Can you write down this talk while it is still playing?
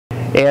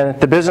And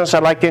the business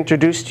I'd like to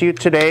introduce to you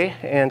today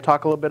and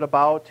talk a little bit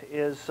about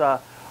is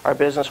our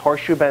business,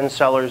 Horseshoe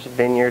Cellars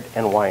Vineyard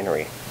and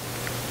Winery.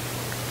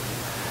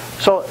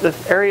 So the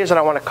areas that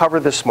I want to cover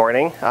this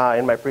morning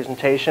in my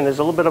presentation is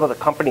a little bit about the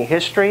company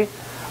history,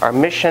 our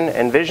mission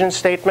and vision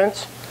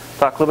statements,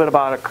 talk a little bit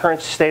about our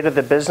current state of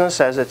the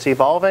business as it's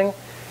evolving,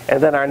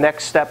 and then our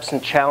next steps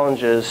and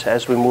challenges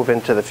as we move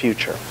into the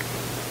future.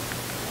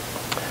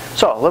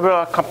 So a little bit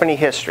about company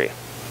history.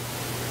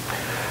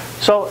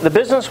 So the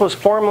business was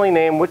formerly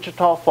named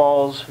Wichita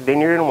Falls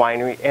Vineyard and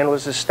Winery and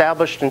was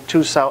established in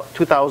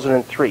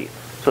 2003.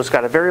 So it's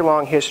got a very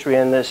long history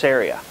in this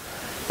area.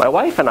 My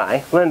wife and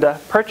I, Linda,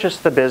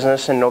 purchased the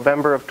business in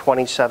November of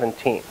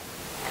 2017.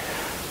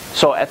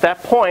 So at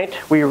that point,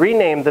 we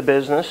renamed the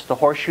business to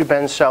Horseshoe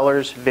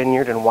Cellars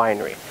Vineyard and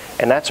Winery.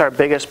 And that's our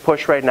biggest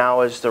push right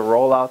now, is to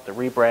roll out the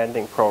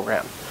rebranding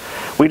program.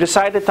 We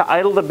decided to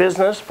idle the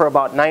business for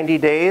about 90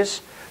 days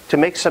to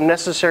make some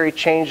necessary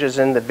changes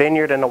in the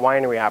vineyard and the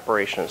winery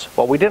operations.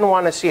 What we didn't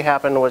want to see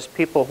happen was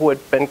people who had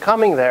been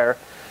coming there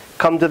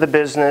come to the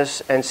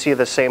business and see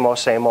the same old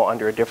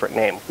under a different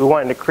name. We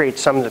wanted to create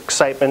some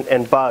excitement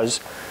and buzz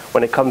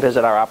when they come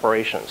visit our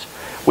operations.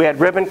 We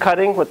had ribbon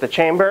cutting with the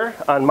chamber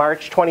on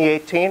March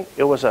 2018.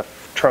 It was a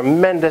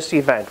tremendous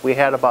event. We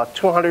had about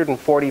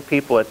 240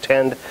 people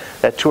attend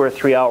that 2 or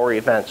 3 hour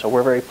event, so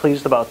we're very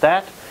pleased about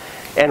that.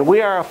 And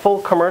we are a full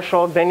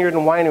commercial vineyard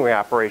and winery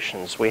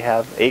operations. We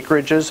have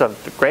acreages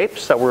of the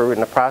grapes that we're in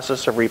the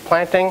process of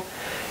replanting,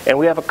 and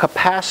we have a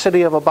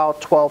capacity of about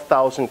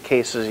 12,000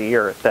 cases a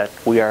year that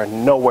we are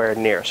nowhere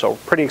near. So we're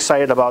pretty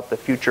excited about the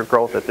future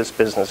growth that this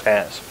business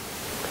has.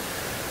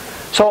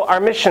 So our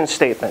mission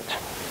statement,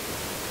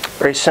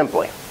 very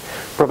simply,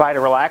 provide a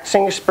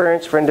relaxing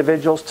experience for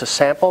individuals to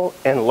sample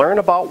and learn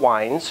about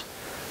wines,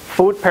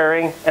 food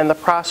pairing, and the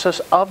process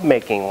of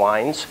making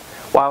wines,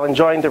 while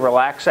enjoying the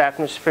relaxed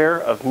atmosphere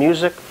of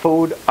music,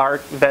 food,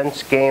 art,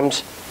 events,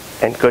 games,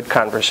 and good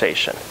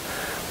conversation.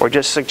 We're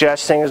just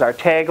suggesting, as our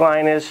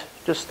tagline is,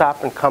 just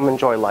stop and come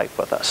enjoy life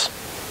with us.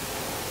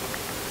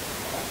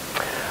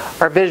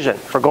 Our vision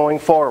for going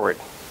forward.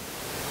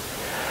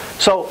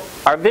 So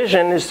our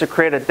vision is to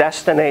create a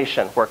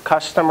destination where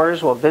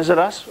customers will visit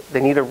us. They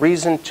need a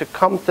reason to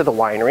come to the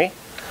winery.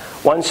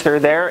 Once they're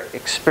there,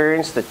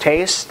 experience the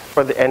taste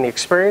and the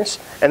experience,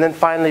 and then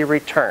finally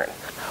return.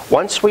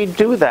 Once we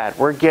do that,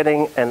 we're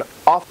getting an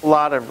awful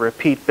lot of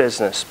repeat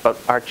business. But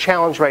our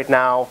challenge right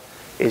now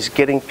is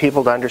getting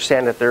people to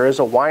understand that there is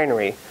a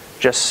winery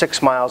just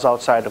 6 miles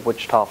outside of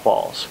Wichita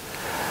Falls.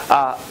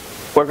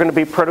 We're going to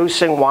be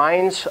producing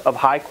wines of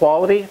high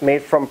quality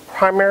made from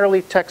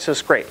primarily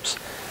Texas grapes.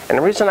 And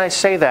the reason I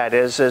say that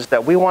is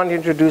that we want to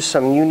introduce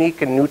some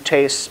unique and new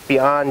tastes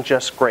beyond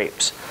just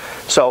grapes.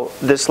 So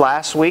this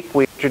last week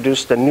we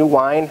introduced a new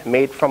wine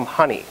made from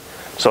honey.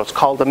 So it's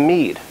called a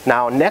mead.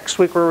 Now next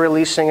week we're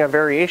releasing a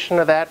variation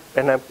of that,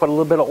 and I put a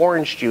little bit of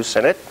orange juice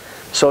in it.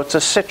 So it's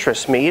a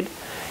citrus mead.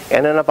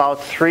 And in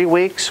about 3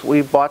 weeks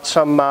we bought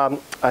some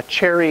a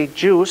cherry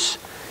juice,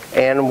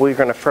 and we're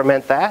going to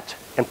ferment that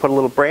and put a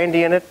little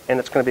brandy in it, and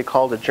it's going to be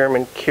called a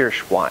German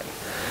Kirsch wine.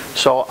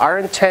 So our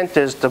intent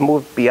is to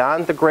move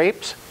beyond the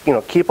grapes,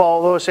 keep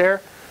all those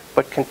there,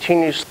 but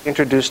continuously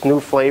introduce new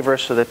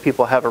flavors so that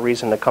people have a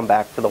reason to come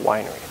back to the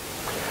winery.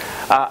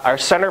 Our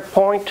center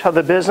point of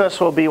the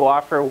business will be we'll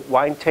offer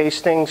wine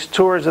tastings,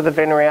 tours of the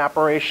vineyard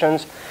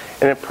operations,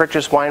 and then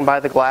purchase wine by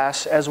the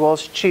glass, as well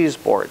as cheese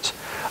boards.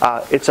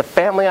 It's a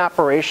family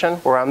operation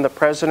where I'm the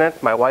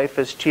president. My wife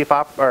is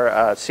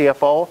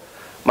CFO.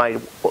 My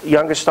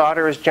youngest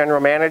daughter is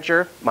general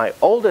manager. My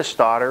oldest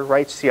daughter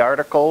writes the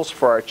articles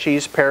for our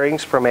cheese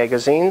pairings for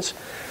magazines.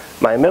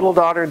 My middle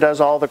daughter does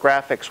all the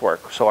graphics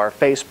work, so our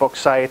Facebook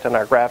site and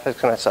our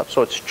graphics and that stuff.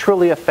 So it's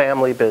truly a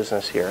family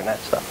business here and that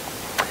stuff.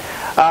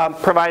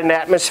 Provide an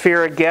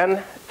atmosphere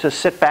again to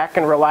sit back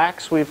and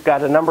relax. We've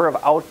got a number of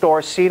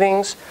outdoor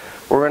seatings.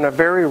 We're in a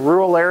very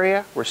rural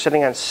area. We're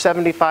sitting on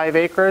 75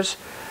 acres.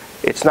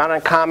 It's not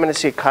uncommon to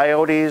see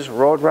coyotes,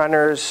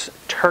 roadrunners,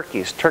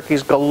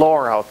 turkeys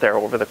galore out there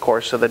over the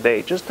course of the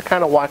day, just to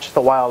kind of watch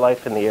the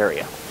wildlife in the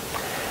area.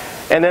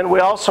 And then we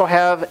also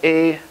have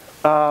a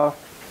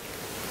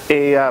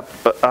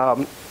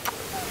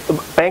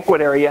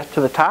banquet area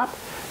to the top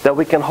that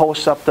we can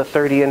host up to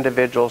 30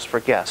 individuals for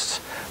guests.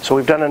 So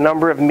we've done a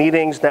number of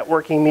meetings,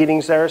 networking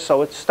meetings there,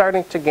 so it's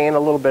starting to gain a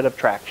little bit of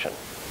traction.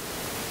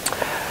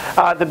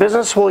 The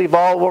business will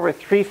evolve over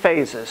 3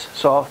 phases,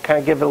 so I'll kind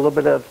of give it a little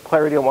bit of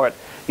clarity on what.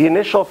 The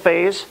initial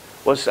phase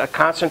was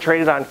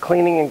concentrated on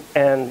cleaning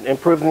and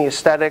improving the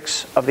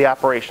aesthetics of the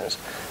operations.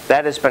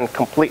 That has been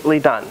completely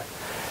done.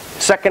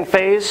 Second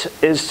phase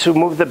is to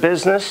move the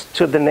business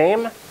to the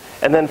name,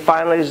 and then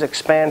finally is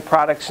expand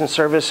products and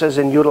services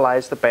and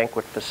utilize the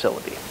banquet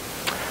facility.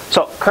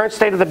 So current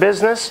state of the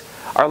business,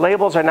 our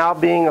labels are now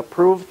being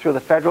approved through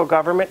the federal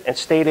government and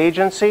state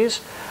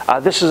agencies.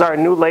 This is our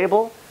new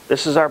label.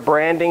 This is our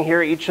branding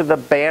here. Each of the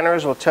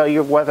banners will tell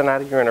you whether or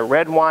not you're in a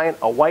red wine,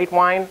 a white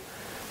wine.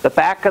 The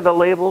back of the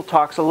label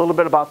talks a little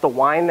bit about the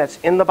wine that's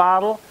in the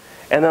bottle,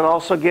 and then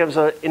also gives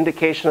an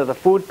indication of the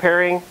food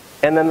pairing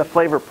and then the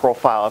flavor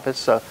profile. If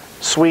it's a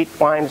sweet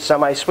wine,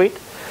 semi-sweet.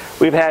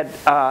 We've had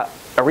a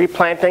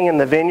replanting in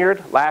the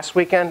vineyard last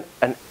weekend,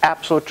 an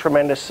absolute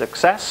tremendous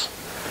success.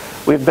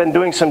 We've been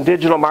doing some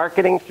digital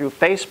marketing through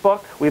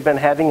Facebook. We've been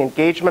having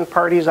engagement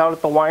parties out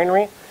at the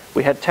winery.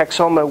 We had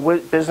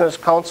Texoma Business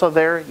Council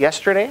there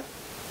yesterday.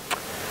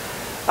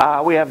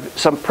 We have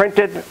some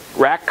printed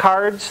rack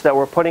cards that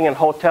we're putting in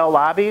hotel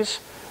lobbies.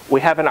 We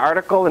have an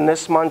article in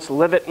this month's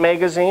Live It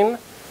magazine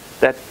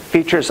that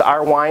features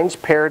our wines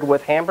paired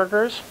with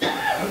hamburgers.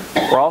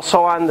 We're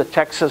also on the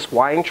Texas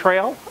Wine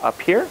Trail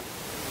up here.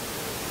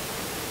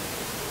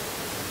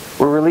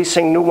 We're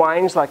releasing new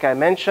wines like I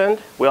mentioned.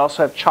 We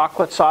also have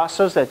chocolate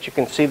sauces that you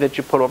can see that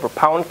you put over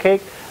pound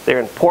cake. They're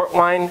in port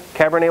wine,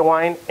 Cabernet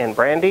wine, and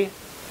brandy.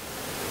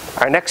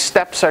 Our next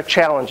steps are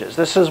challenges.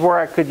 This is where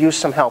I could use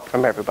some help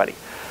from everybody.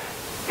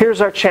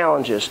 Here's our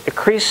challenges.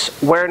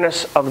 Increase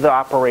awareness of the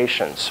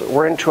operations.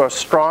 We're into a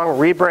strong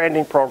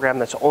rebranding program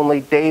that's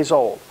only days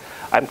old.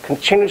 I'm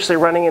continuously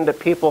running into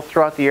people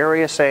throughout the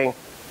area saying,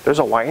 there's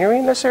a winery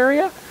in this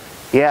area?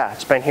 Yeah,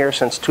 it's been here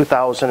since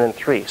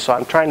 2003. So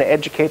I'm trying to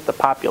educate the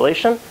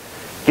population,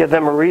 give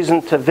them a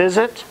reason to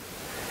visit,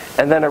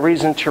 and then a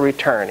reason to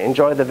return.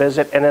 Enjoy the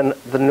visit, and then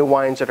the new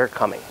wines that are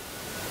coming.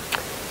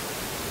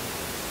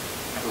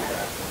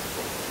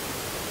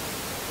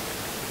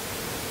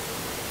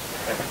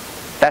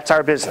 That's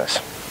our business.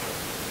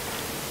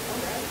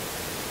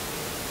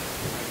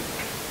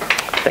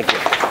 Thank you.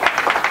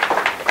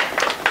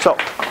 So,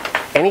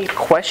 any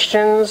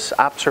questions,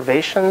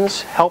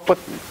 observations, help with?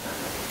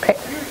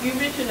 You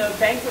mentioned a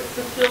banquet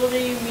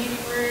facility, meeting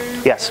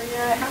room Yes.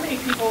 area. How many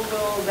people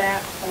will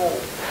that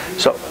hold?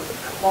 So,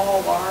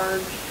 small,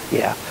 large?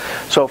 Yeah.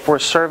 So if we're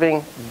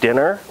serving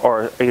dinner,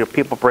 or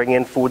people bring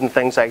in food and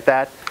things like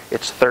that,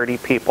 it's 30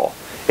 people.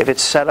 If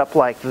it's set up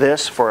like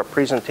this for a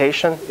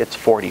presentation, it's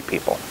 40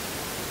 people.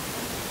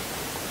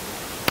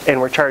 And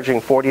we're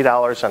charging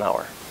 $40 an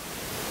hour.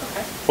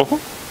 Okay.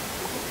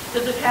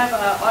 Does it have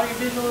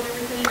audiovisual and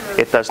everything? Or?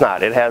 It does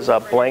not. It has a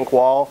blank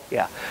wall.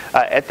 Yeah.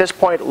 At this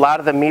point, a lot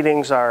of the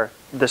meetings are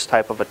this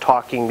type of a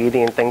talking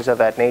meeting and things of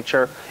that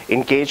nature.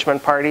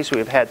 Engagement parties.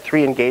 We've had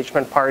 3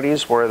 engagement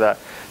parties where the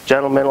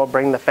gentlemen will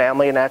bring the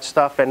family and that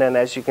stuff. And then,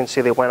 as you can see,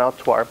 they went out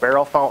to our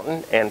barrel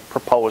fountain and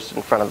proposed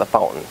in front of the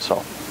fountain. So,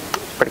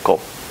 it's pretty cool.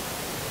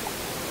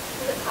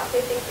 Does it cost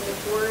anything for the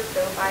tours?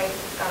 So if I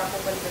got a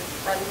whole bunch of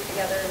friends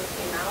together and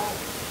came out?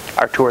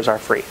 Our tours are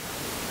free.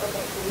 Okay,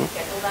 can you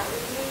schedule that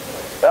with me?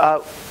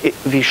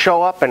 If you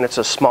show up and it's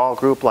a small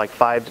group, like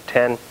 5 to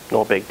 10,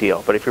 no big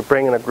deal. But if you're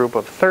bringing a group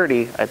of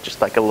 30, I'd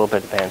just like a little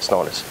bit advance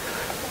notice.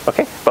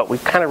 Okay? But we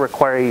kind of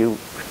require you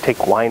to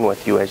take wine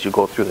with you as you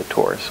go through the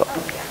tour. So,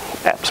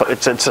 so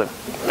it's a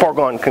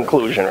foregone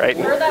conclusion, right?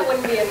 Sure, that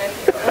wouldn't be an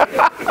issue.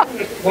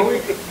 What would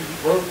you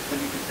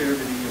consider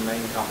to be your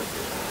main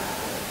competition?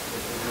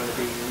 Is it going to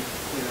be,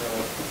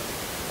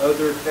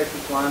 other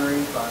Texas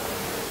wineries like,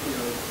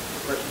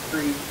 Fresh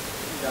Creek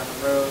down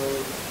the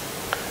road,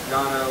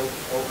 Gano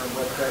over in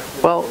West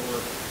Texas? Well,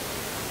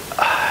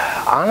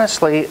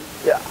 honestly,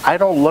 I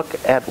don't look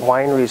at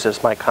wineries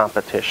as my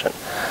competition.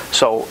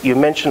 So you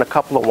mentioned a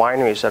couple of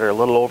wineries that are a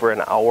little over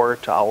an hour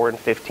to hour and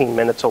 15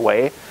 minutes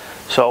away.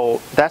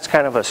 So that's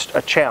kind of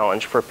a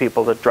challenge for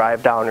people to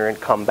drive down here and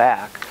come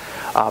back.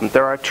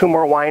 There are 2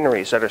 more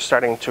wineries that are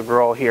starting to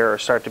grow here or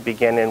start to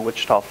begin in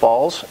Wichita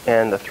Falls,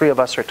 and the 3 of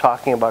us are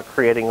talking about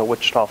creating a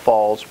Wichita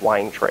Falls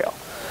wine trail.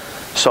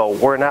 So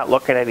we're not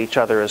looking at each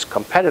other as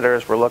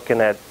competitors, we're looking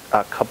at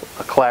a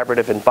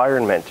collaborative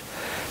environment,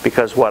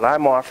 because what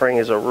I'm offering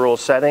is a rural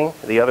setting,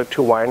 the other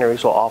 2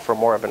 wineries will offer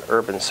more of an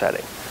urban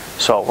setting.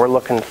 So we're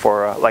looking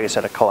for, like I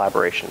said, a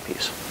collaboration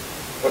piece.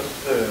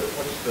 What's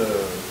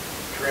the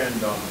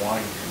trend on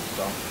wine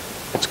consumption?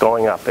 It's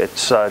going up.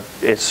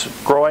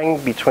 It's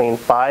growing between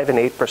 5 and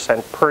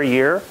 8% per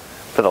year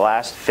for the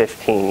last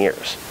 15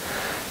 years.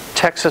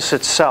 Texas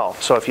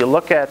itself, so if you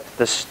look at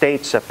the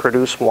states that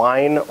produce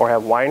wine or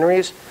have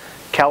wineries,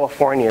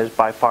 California is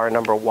by far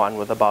number 1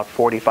 with about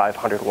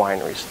 4,500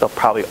 wineries. They'll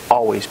probably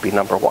always be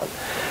number 1.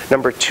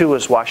 Number 2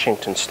 is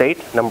Washington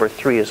State. Number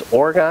 3 is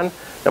Oregon.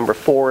 Number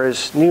 4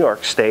 is New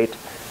York State.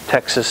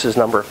 Texas is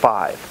number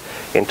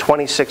 5. In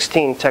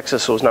 2016,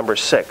 Texas was number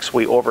 6.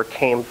 We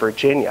overcame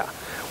Virginia.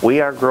 We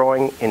are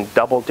growing in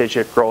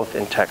double-digit growth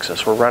in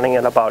Texas. We're running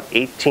at about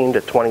 18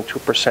 to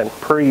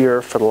 22% per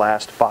year for the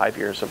last 5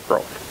 years of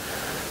growth.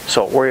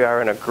 So we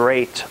are in a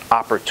great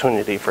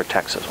opportunity for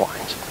Texas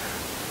wines.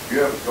 Do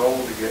you have a goal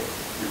to get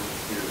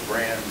your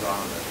brands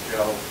on the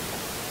shelf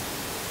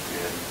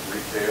in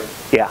retail?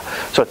 Yeah.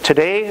 So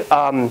today,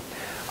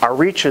 our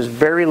reach is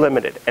very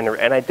limited, and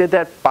I did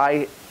that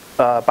by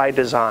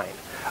design.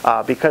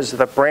 Because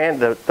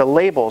the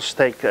labels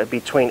take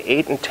between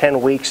 8 and 10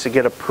 weeks to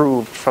get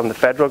approved from the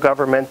federal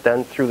government,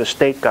 then through the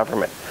state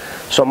government.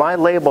 So my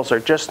labels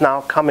are just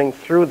now coming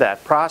through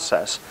that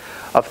process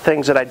of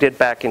things that I did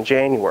back in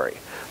January.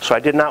 So I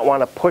did not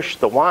want to push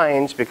the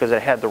wines because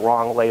it had the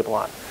wrong label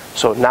on.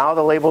 So now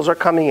the labels are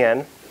coming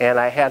in, and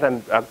I had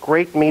a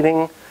great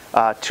meeting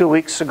 2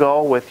 weeks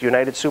ago with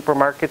United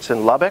Supermarkets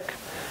in Lubbock,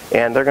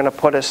 And they're going to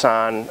put us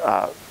on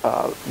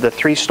the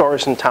 3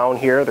 stores in town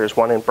here. There's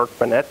one in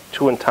Burke-Burnett,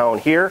 2 in town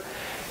here.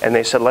 And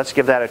they said, let's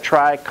give that a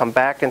try. Come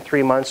back in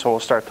 3 months and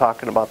we'll start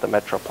talking about the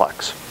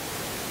Metroplex.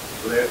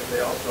 So they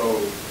also,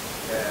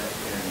 in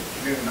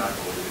June, I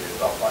believe, is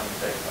South Line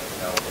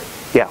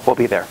Steak, Yeah, we'll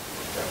be there.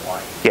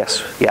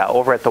 Yes, yeah,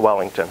 over at the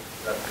Wellington.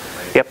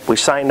 Yep, we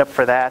signed up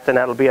for that, and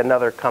that'll be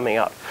another coming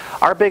up.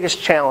 Our biggest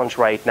challenge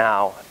right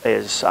now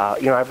is,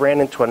 I've ran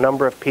into a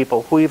number of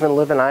people who even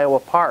live in Iowa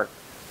Park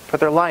for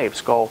their lives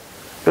go,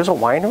 there's a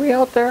winery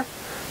out there?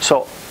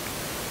 So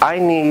I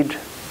need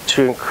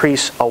to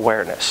increase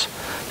awareness.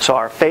 So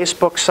our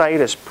Facebook site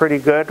is pretty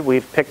good.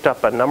 We've picked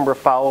up a number of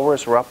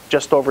followers. We're up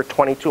just over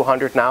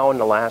 2,200 now in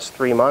the last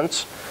 3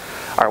 months.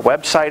 Our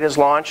website is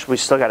launched. We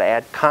still got to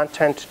add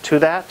content to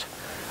that.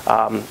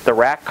 The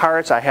rack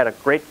cards, I had a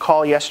great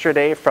call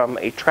yesterday from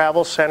a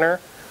travel center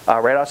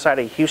right outside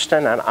of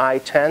Houston on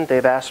I-10.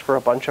 They've asked for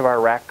a bunch of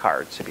our rack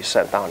cards to be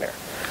sent down there.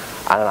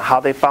 I don't know how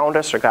they found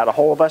us or got a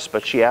hold of us,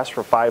 but she asked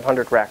for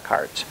 500 rack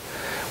cards.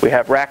 We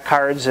have rack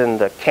cards in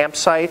the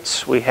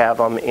campsites. We have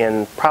them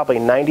in probably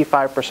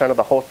 95% of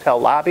the hotel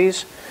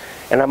lobbies.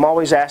 And I'm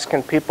always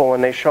asking people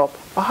when they show up,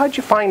 well, how'd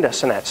you find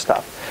us and that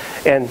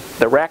stuff? And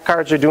the rack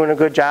cards are doing a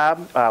good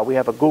job. We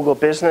have a Google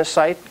business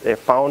site. They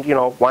found,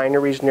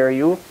 wineries near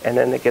you, and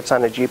then it gets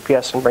on the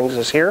GPS and brings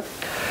us here.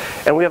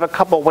 And we have a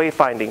couple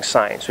wayfinding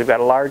signs. We've got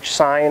a large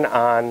sign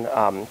on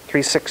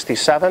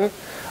 367,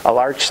 a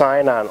large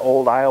sign on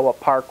Old Iowa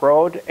Park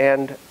Road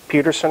and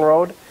Peterson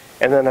Road,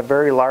 and then a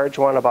very large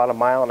one about 1.5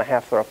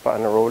 miles up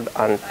on the road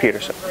on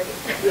Peterson.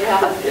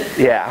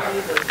 Yeah.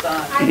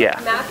 I'm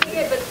mapping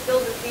it, but still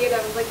to see it, I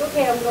was like,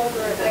 okay, I'm going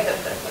for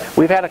it.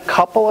 We've had a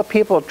couple of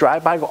people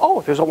drive by and go,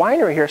 oh, there's a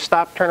winery here,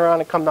 stop, turn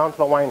around, and come down to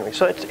the winery.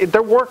 So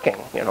they're working,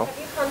 Have you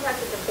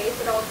contacted the base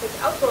at all?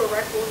 Because Outdoor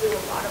Rec will do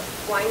a lot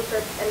of wine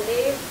trips, and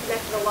they've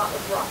connected a lot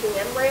with Rocking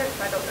M Ranch.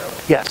 I don't know.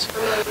 Yes.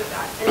 Familiar with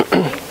that.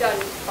 And we've done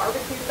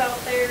barbecues out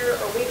there,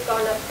 or we've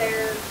gone up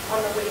there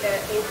on the way to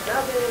Ancient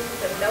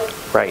Ovens, and those.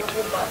 Right.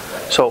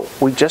 So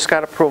we just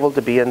got approval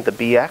to be in the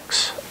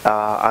BX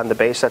on the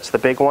base. That's the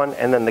big one,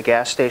 and then the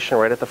gas station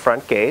right at the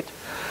front gate.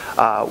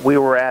 We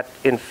were at,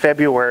 in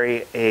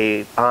February,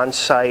 a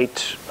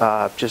on-site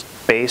just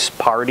base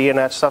party and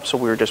that stuff, so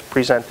we were just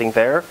presenting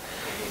there.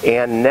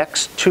 And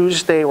next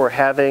Tuesday we're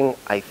having,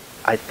 I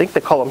think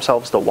they call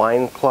themselves the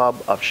Wine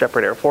Club of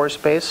Shepherd Air Force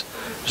Base.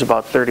 There's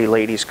about 30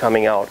 ladies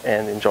coming out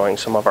and enjoying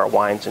some of our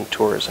wines and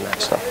tours and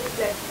that stuff.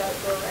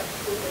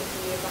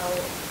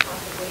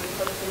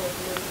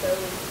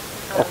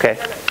 Okay.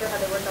 I'm not sure how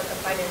they work out the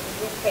finances.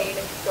 We pay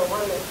to go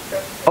on this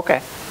trip.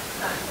 Okay.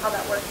 How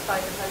that works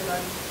probably depends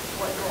on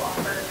what you'll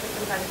offer, because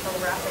sometimes they'll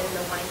wrap in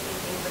the wine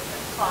tasting with the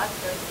cost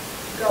of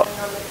going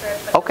on the trip.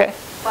 Okay.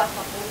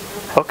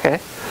 Okay.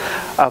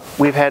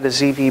 We've had a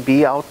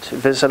ZVB out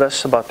visit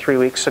us about 3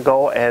 weeks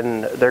ago,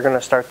 and they're going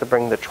to start to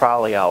bring the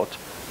trolley out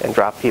and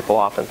drop people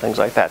off and things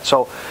like that.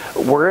 So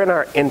we're in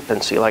our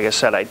infancy. Like I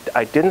said,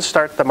 I didn't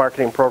start the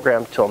marketing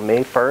program till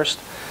May 1st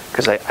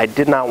because I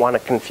did not want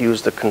to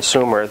confuse the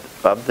consumer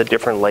of the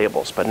different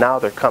labels, but now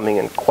they're coming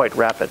in quite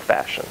rapid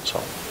fashion. So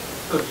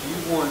do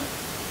you want,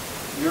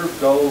 your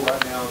goal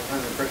right now,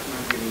 kind of the impression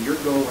I'm getting, your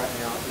goal right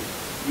now is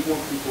you want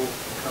people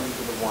coming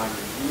to the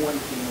winery. You want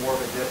it to be more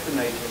of a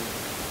destination.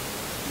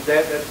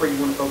 That's where you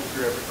want to focus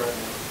your efforts right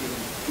now, getting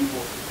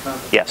people to come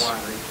to the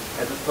winery,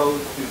 as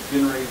opposed to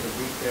generating the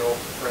retail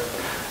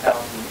presence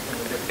out in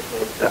the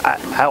different stores.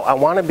 I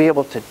want to be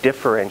able to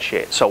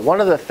differentiate. So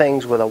one of the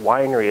things with a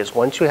winery is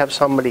once you have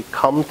somebody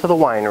come to the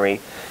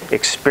winery,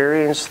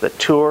 experience the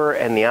tour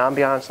and the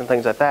ambiance and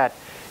things like that,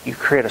 you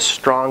create a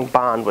strong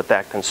bond with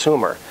that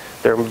consumer.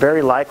 They're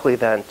very likely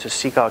then to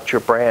seek out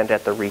your brand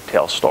at the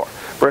retail store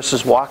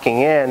versus walking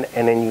in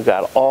and then you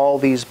got all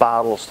these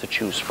bottles to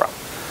choose from.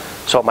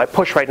 So my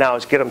push right now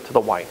is get them to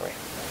the winery.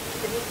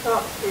 Did you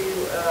talk to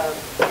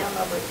Pam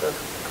over at the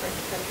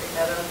Country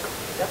Meadows?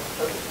 Is that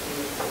supposed to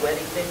be a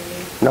wedding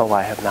venue? No,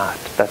 I have not.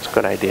 That's a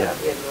good idea. That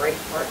would be a great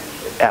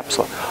partnership.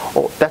 Absolutely.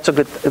 Oh, that's a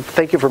good,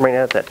 thank you for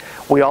bringing that.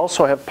 We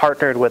also have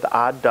partnered with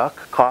Odd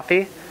Duck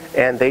Coffee,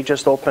 and they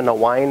just opened a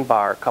wine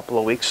bar a couple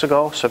of weeks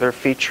ago, so they're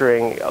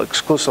featuring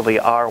exclusively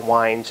our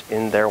wines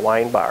in their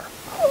wine bar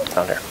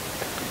down there.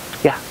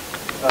 Yeah.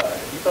 Have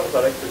you thought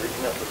about actually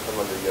reaching out to some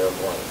of the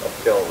more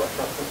upscale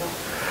restaurants and things?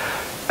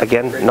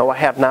 Again, no, I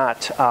have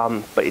not,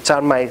 but it's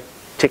on my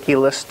ticky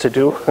list to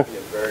do. It would be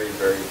a very,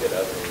 very good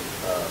avenue,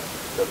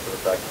 just for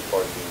the fact as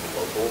far as being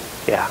local.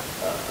 Yeah.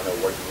 I know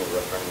working in the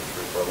restaurant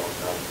industry for a long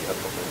time, if you have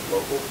something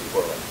local,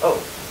 people are like, oh,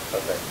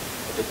 okay.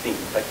 Just being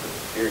Texas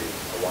period,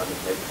 a wine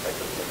that's made in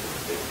Texas makes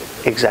a big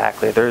difference.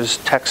 Exactly. There's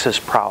Texas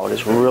Proud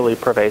is really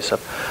pervasive.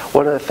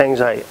 One of the things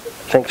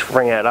thanks for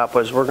bringing that up,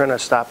 was we're going to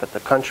stop at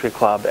the Country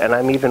Club, and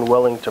I'm even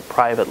willing to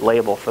private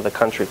label for the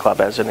Country Club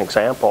as an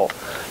example.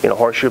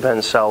 Horseshoe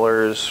Bend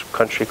Cellars,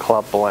 Country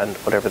Club blend,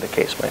 whatever the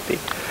case might be.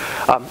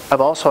 I've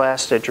also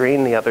asked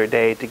Adrien the other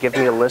day to give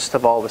me a list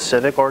of all the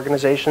civic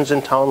organizations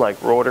in town,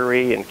 like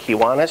Rotary and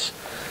Kiwanis.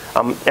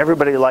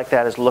 Everybody like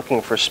that is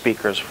looking for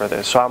speakers for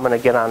this. So I'm going to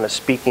get on the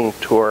speaking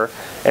tour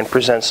and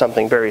present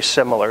something very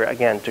similar,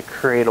 again, to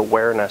create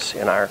awareness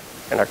in our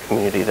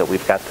community that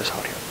we've got this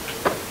out here.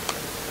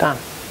 Don.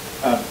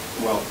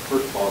 Well,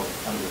 first of all,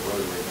 under the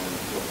Rotary, then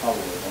you'll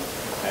probably want to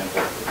understand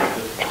that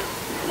just because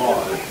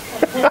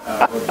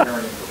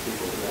Rotarian for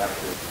people who have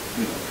to,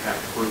 have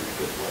proof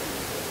this way.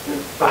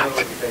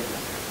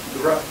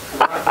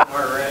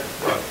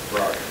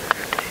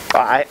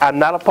 I'm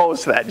not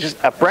opposed to that. Just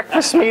a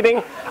breakfast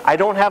meeting. I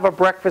don't have a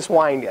breakfast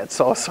wine yet,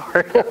 so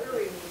sorry.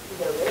 Pretty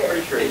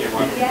sure you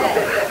want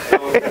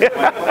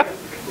to.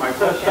 My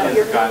question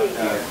is, Scott,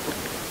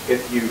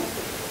 if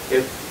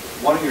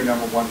one of your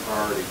number one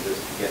priorities is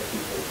to get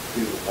people to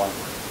the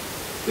winery,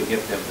 to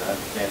get them to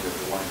understand there's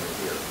a winery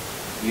here,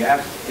 do you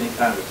have any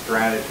kind of a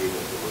strategy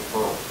with the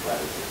referral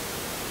strategy?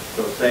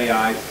 So say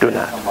I send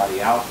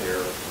somebody out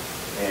there,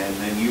 and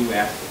then you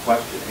ask the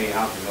question, hey,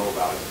 how'd you know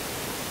about it?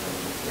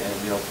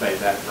 And you'll say,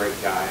 that great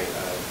guy,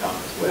 John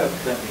Swift,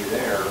 sent me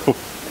there.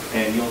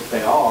 And you'll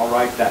say, oh, I'll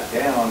write that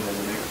down, and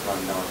the next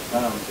time Don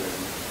comes, and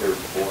there's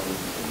forms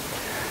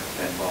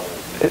and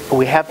well.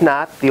 We have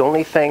not. The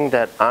only thing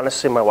that,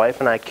 honestly, my wife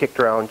and I kicked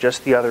around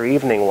just the other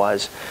evening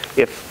was,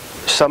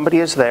 if somebody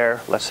is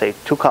there, let's say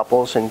 2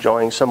 couples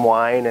enjoying some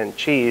wine and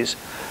cheese,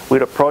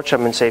 we'd approach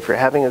them and say, if you're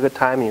having a good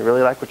time and you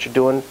really like what you're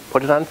doing,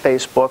 put it on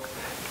Facebook,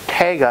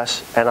 tag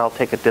us, and I'll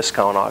take a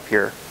discount off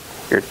your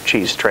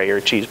cheese tray or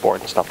cheese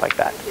board and stuff like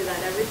that. I do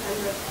that every time.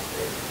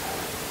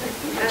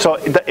 So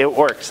it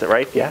works,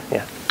 right? Yeah,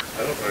 yeah.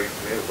 I don't know, you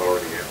may have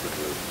already answered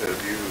this.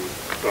 Have you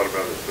thought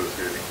about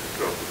associating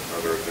yourself with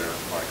another event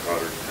like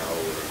Otter Towel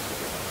or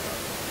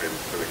maybe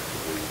setting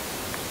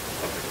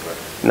something like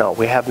that? No,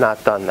 we have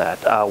not done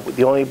that.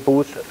 The only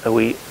booth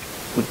we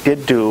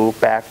did do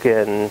back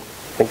in, I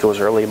think it was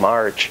early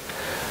March,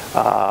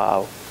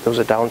 there was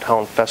a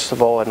downtown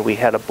festival, and we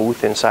had a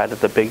booth inside of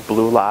the big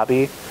blue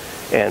lobby.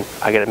 And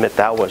I gotta admit,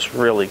 that was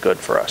really good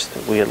for us.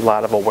 We had a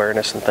lot of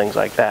awareness and things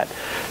like that.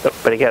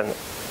 But again,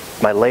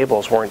 my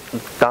labels weren't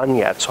done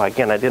yet, so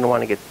again, I didn't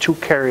want to get too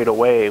carried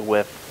away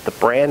with the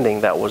branding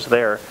that was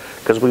there,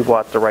 because we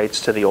bought the rights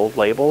to the old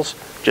labels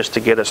just to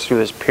get us through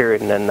this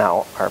period, and then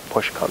now our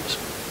push comes.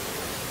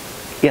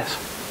 Yes?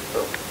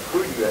 So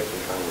who are you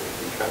actually trying to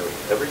reach? Are you trying to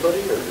reach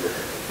everybody,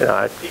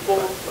 or people?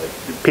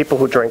 People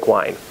who drink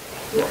wine.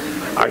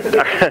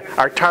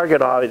 Our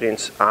target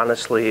audience,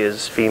 honestly,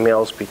 is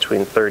females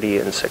between 30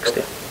 and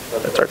 60.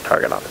 That's our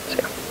target audience,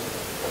 yeah.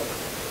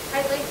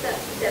 I like that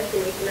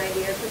destination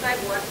idea, because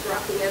I've watched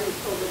Rockingham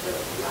over the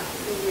last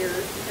few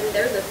years, and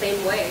they're the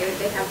same way.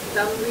 They have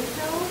some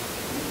retail,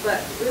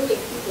 but really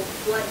people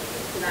flood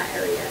to that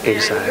area.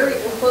 Exactly. And you're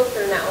even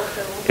closer now,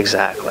 so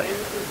exactly. You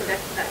can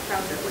connect to that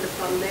crowd that would have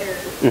come there.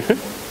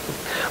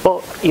 Well,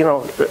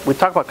 we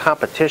talk about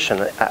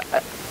competition.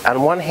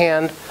 On one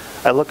hand,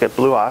 I look at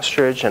Blue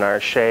Ostrich and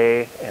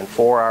Arche and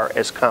 4R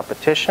as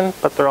competition,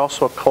 but they're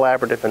also a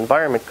collaborative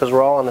environment because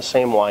we're all on the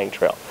same wine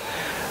trail.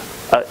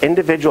 An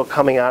individual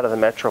coming out of the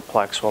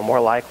Metroplex will more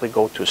likely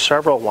go to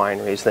several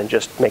wineries than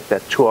just make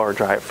that 2-hour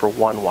drive for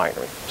one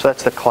winery. So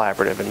that's the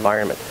collaborative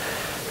environment.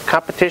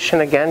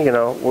 Competition, again,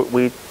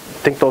 we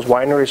think those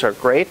wineries are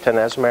great, and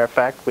as a matter of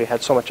fact, we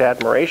had so much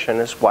admiration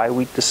is why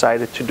we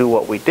decided to do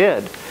what we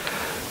did.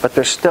 But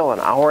they're still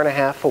an hour and a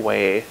half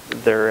away.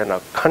 They're in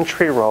a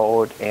country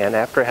road, and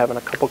after having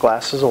a couple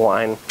glasses of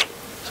wine,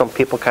 some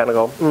people kind of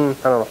go, I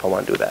don't know if I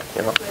want to do that,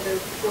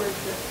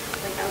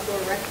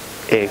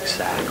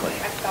 Exactly.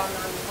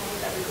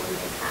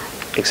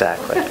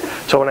 Exactly.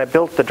 So when I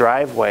built the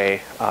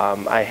driveway,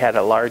 I had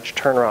a large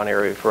turnaround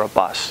area for a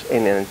bus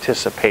in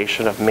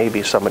anticipation of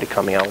maybe somebody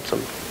coming out with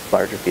some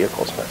larger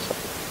vehicles. Do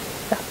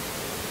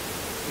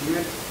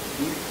you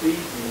see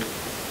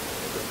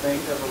the same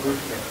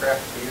evolution of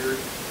craft beer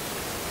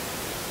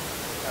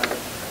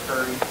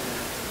occurring?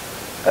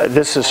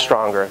 This is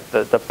stronger.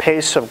 The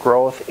pace of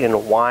growth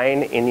in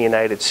wine in the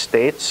United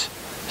States,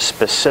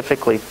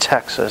 specifically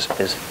Texas,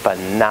 is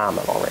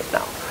phenomenal right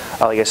now.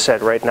 Like I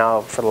said, right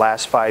now, for the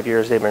last 5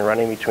 years, they've been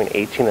running between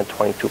 18 and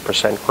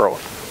 22% growth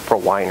for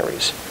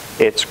wineries.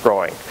 It's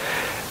growing.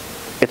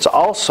 It's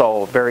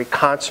also very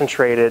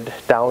concentrated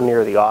down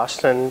near the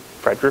Austin,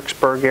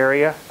 Fredericksburg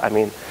area. I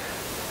mean,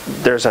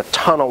 there's a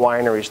ton of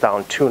wineries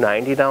down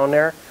 290 down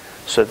there.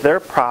 So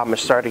their problem is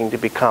starting to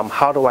become,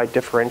 how do I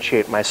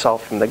differentiate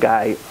myself from the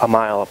guy a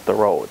mile up the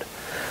road?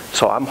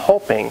 So I'm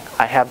hoping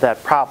I have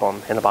that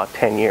problem in about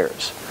 10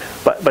 years.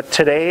 But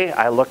today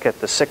I look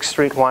at the 6th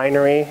Street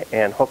Winery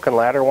and Hook and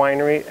Ladder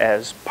Winery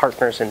as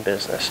partners in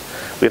business.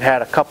 We've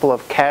had a couple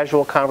of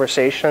casual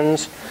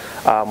conversations.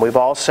 We've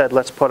all said,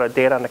 let's put a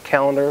date on the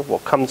calendar. We'll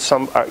come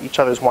to each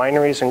other's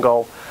wineries and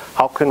go,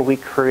 how can we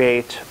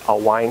create a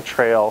wine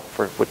trail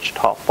for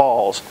Wichita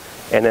Falls?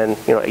 And then,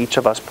 each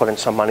of us put in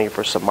some money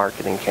for some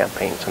marketing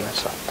campaigns and that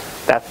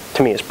stuff. That,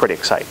 to me, is pretty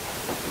exciting.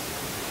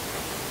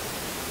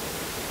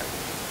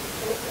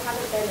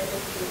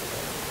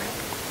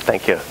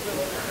 Thank you.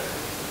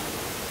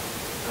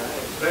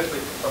 Especially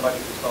for somebody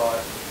who saw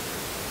it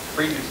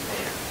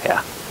previously.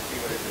 Yeah. see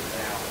what it is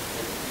now.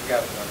 You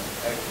guys have done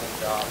an excellent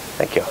job.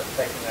 Thank you. Of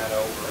taking that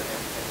over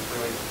and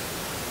really,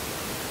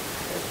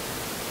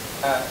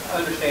 I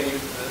understand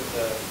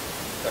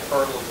the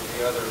hurdles that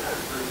the other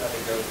groups have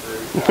to go through.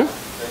 You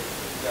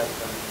guys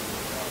have done it.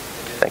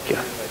 Thank you.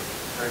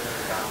 Very good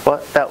job. Well,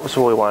 that was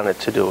what we wanted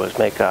to do, is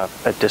make a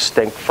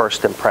distinct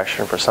first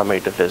impression for somebody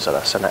to visit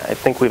us. And I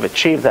think we've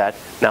achieved that.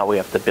 Now we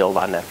have to build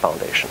on that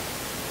foundation.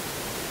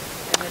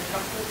 And then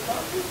chocolate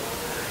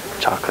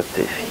sauce?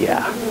 Chocolate,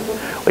 yeah.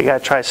 We got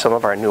to try some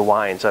of our new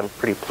wines. I'm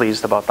pretty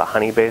pleased about the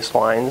honey-based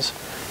wines.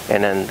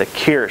 And then the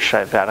Kirsch,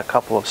 I've got a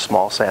couple of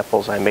small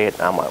samples I made,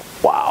 and I'm like,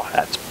 wow,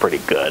 that's pretty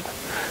good.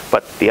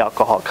 But the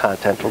alcohol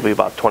content will be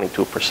about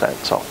 22%,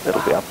 so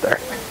it'll be up there.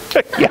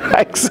 Yeah,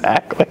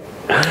 exactly.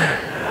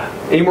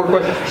 Any more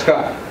questions for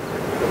Scott?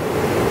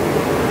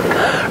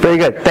 Very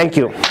good. Thank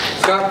you.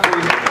 Scott,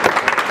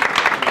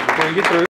 before you get through.